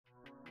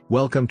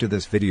Welcome to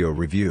this video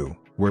review,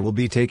 where we'll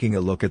be taking a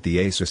look at the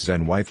Asus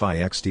ZenWiFi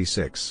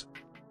XD6.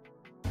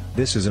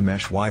 This is a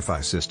mesh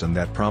Wi-Fi system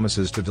that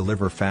promises to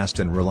deliver fast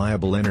and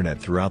reliable internet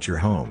throughout your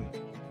home.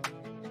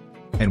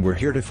 And we're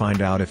here to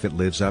find out if it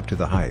lives up to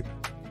the hype.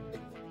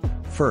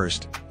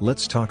 First,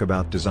 let's talk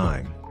about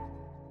design.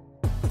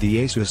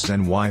 The Asus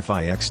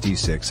ZenWiFi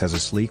XD6 has a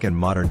sleek and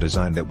modern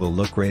design that will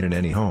look great in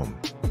any home.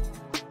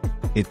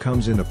 It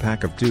comes in a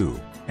pack of 2,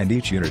 and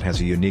each unit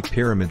has a unique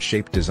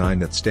pyramid-shaped design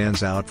that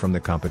stands out from the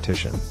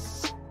competition.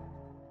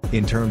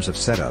 In terms of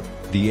setup,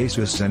 the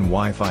Asus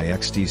ZenWiFi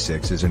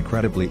XD6 is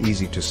incredibly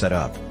easy to set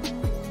up.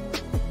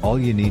 All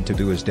you need to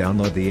do is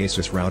download the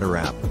Asus Router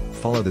app,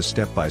 follow the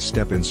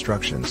step-by-step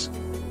instructions,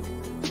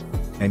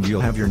 and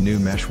you'll have your new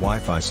mesh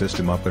Wi-Fi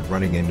system up and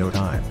running in no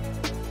time.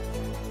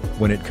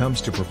 When it comes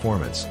to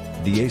performance,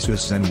 the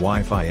Asus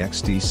ZenWiFi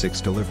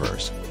XD6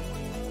 delivers.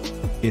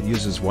 It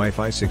uses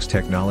Wi-Fi 6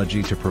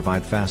 technology to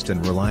provide fast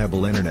and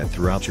reliable internet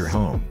throughout your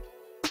home.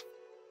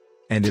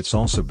 And it's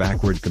also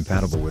backward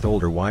compatible with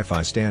older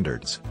Wi-Fi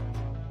standards.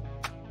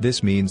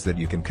 This means that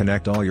you can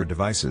connect all your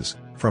devices,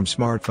 from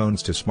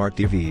smartphones to smart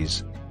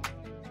TVs,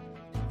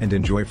 and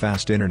enjoy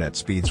fast internet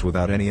speeds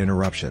without any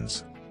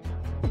interruptions.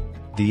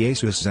 The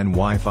Asus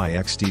ZenWiFi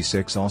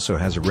XD6 also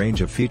has a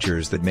range of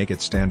features that make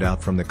it stand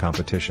out from the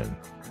competition.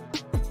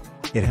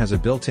 It has a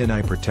built-in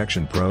Eye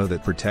Protection Pro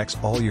that protects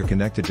all your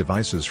connected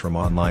devices from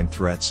online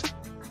threats.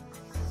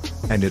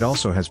 And it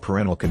also has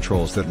parental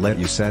controls that let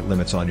you set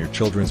limits on your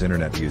children's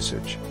internet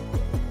usage.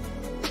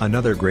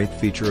 Another great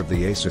feature of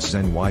the Asus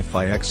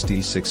ZenWiFi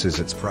XD6 is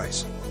its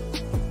price.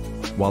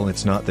 While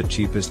it's not the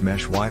cheapest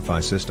mesh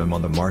Wi-Fi system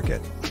on the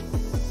market,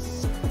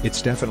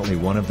 it's definitely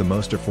one of the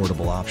most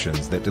affordable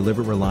options that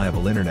deliver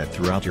reliable internet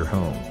throughout your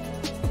home.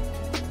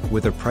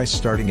 With a price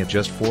starting at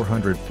just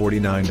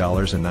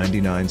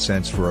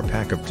 $449.99 for a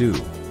pack of 2,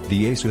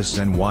 the Asus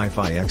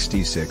ZenWiFi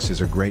XD6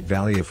 is a great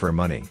value for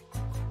money.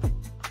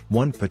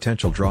 One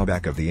potential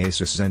drawback of the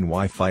Asus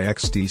ZenWiFi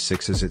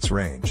XD6 is its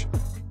range.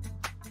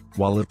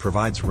 While it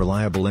provides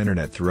reliable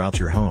internet throughout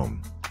your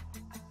home,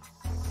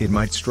 it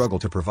might struggle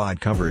to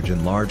provide coverage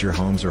in larger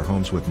homes or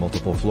homes with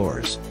multiple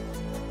floors.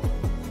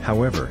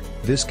 However,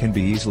 this can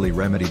be easily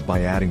remedied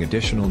by adding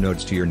additional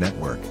nodes to your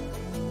network.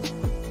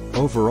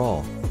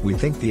 Overall, we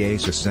think the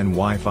Asus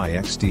ZenWiFi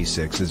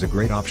XD6 is a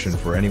great option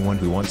for anyone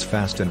who wants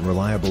fast and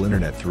reliable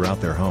internet throughout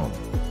their home.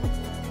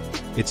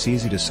 It's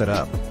easy to set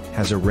up,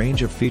 has a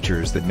range of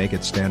features that make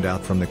it stand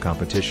out from the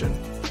competition,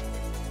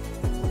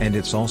 and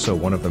it's also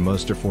one of the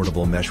most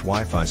affordable mesh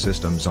Wi-Fi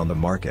systems on the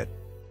market.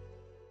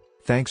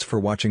 Thanks for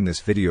watching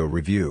this video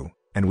review,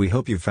 and we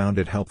hope you found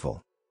it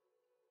helpful.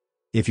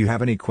 If you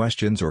have any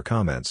questions or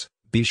comments,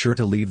 be sure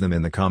to leave them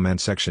in the comment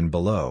section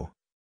below.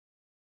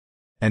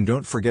 And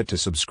don't forget to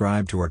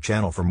subscribe to our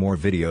channel for more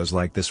videos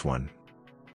like this one.